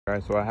All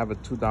right, so I have a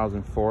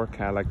 2004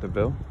 Cadillac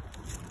Deville,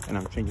 and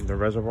I'm changing the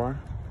reservoir,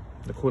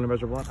 the coolant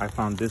reservoir. I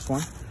found this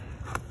one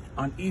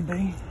on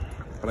eBay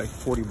for like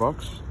 40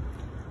 bucks,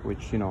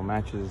 which, you know,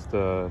 matches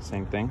the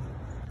same thing.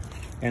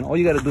 And all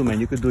you gotta do, man,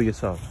 you could do it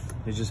yourself.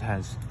 It just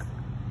has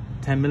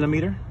 10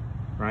 millimeter,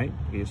 right?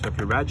 Get yourself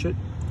your ratchet.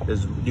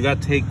 You gotta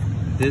take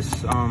this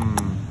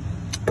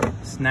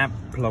snap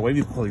plug, what do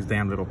you call these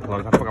damn little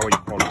plugs? I forgot what you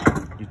call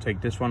them. You take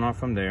this one off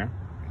from there,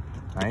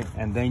 right?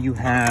 And then you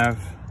have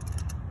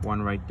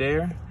one right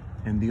there,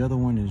 and the other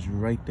one is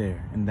right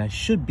there, and that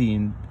should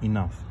be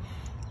enough.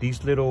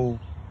 These little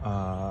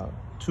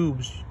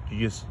tubes, you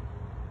just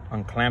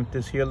unclamp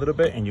this here a little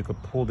bit and you could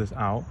pull this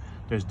out.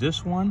 There's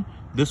this one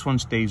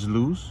stays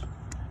loose,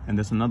 and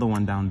there's another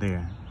one down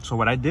there. So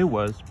what I did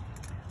was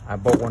I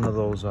bought one of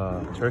those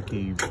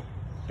turkey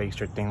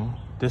baster thing,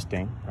 this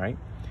thing, right?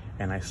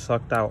 And I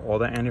sucked out all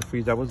the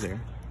antifreeze that was there,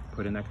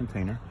 put in that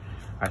container.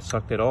 I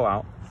sucked it all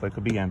out so it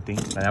could be empty.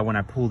 That when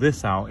I pull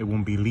this out, it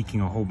won't be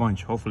leaking a whole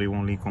bunch. Hopefully it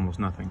won't leak almost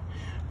nothing.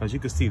 As you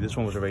can see, this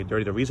one was already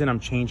dirty. The reason I'm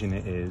changing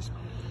it is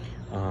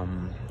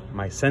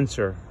my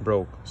sensor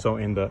broke. So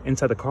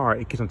inside the car,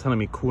 it keeps on telling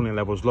me coolant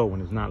level is low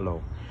when it's not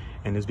low.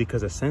 And it's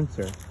because the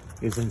sensor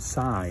is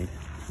inside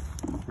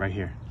right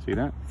here. See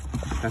that?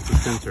 That's the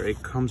sensor.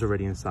 It comes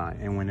already inside.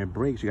 And when it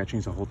breaks, you gotta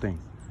change the whole thing.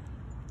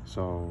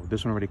 So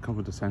this one already comes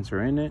with the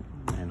sensor in it,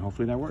 and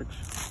hopefully that works.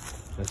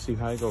 Let's see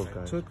how it goes,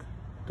 guys. Took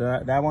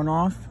that one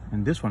off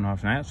and this one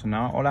off now. So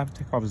now all I have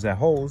to take off is that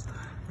hose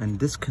and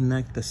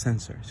disconnect the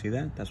sensor. See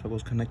that? That's what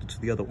goes connected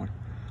to the other one.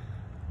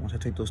 Once I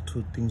take those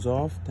two things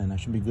off, then I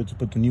should be good to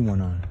put the new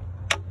one on.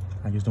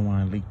 I just don't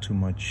want to leak too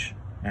much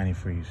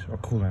antifreeze, or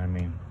coolant, I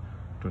mean,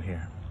 through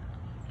here.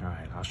 All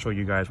right, I'll show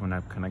you guys when I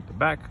connect the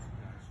back.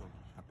 So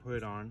I put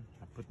it on,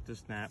 I put the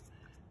snap,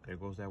 there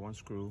goes that one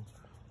screw.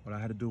 What I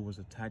had to do was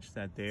attach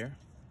that there.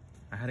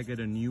 I had to get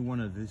a new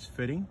one of this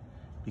fitting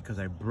because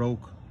I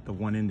broke the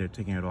one in there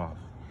taking it off.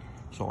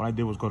 So all I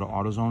did was go to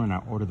AutoZone and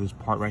I ordered this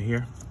part right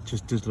here.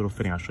 Just this little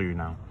fitting, I'll show you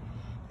now.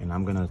 And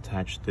I'm gonna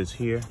attach this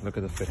here. Look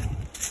at the fitting.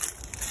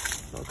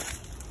 Okay.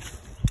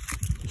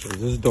 So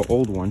this is the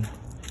old one.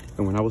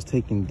 And when I was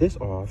taking this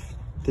off,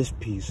 this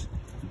piece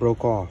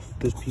broke off.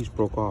 This piece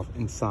broke off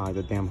inside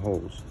the damn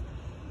hose.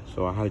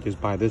 So I had to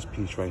just buy this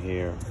piece right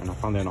here. And I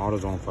found it in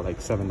AutoZone for like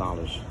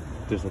 $7.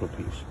 This little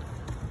piece.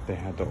 They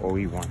had the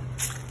OE one.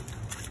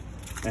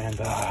 And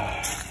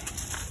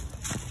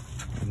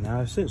now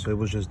that's it. So it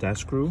was just that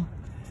screw,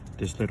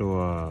 this little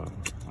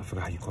I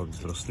forgot how you call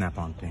this little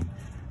snap-on thing,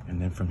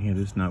 and then from here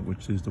this nut,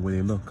 which is the way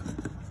they look.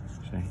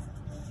 See,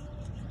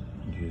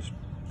 you just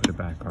put it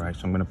back. All right,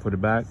 so I'm gonna put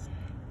it back,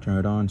 turn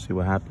it on, see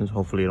what happens.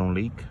 Hopefully it don't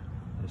leak.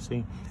 Let's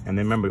see. And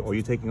then remember, all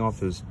you're taking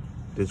off is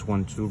this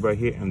one tube right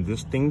here, and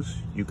this things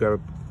you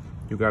got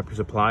a piece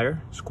of plier,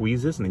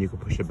 squeeze this, and then you can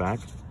push it back.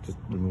 Just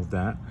remove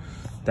that.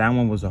 That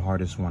one was the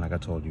hardest one, like I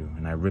told you,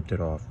 and I ripped it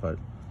off, but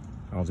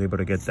I was able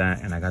to get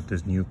that, and I got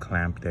this new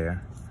clamp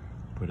there.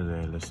 Put it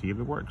there. Let's see if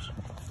it works.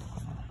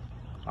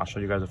 I'll show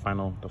you guys the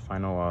final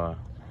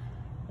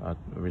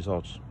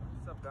results.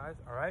 What's up, guys?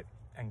 All right,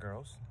 and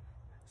girls.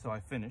 So I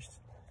finished.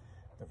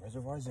 The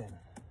reservoir's in.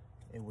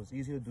 It was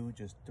easy to do.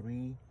 Just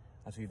three.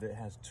 I see that it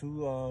has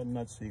two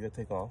nuts, so you gotta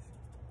take off.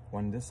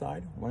 One this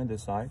side, one on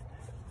this side.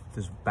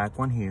 This back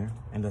one here,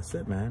 and that's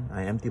it, man.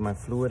 I empty my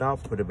fluid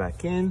out, put it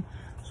back in,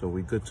 so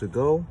we're good to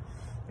go.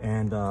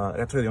 And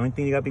that's really the only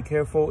thing you gotta be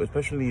careful,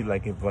 especially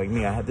like if like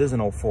me, this is an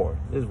 04.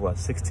 This is what,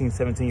 16,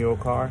 17-year-old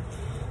car.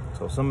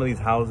 So some of these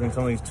housings,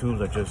 some of these tubes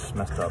are just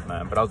messed up,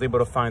 man. But I was able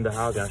to find the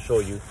housing. I'll show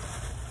you.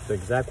 The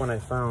exact one I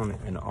found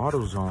in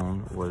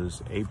AutoZone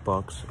was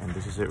 $8, and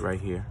this is it right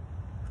here.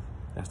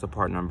 That's the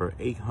part number,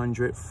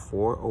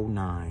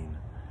 800-409.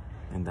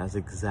 And that's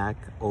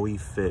exact OE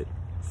fit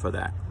for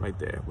that right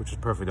there, which is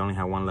perfect. I only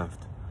have one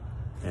left,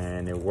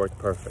 and it worked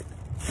perfect.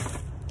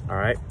 All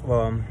right,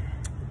 well,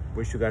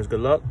 wish you guys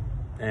good luck,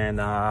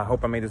 and I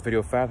hope I made this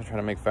video fast. I'm trying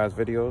to make fast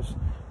videos,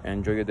 and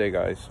enjoy your day,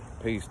 guys.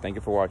 Peace. Thank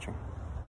you for watching.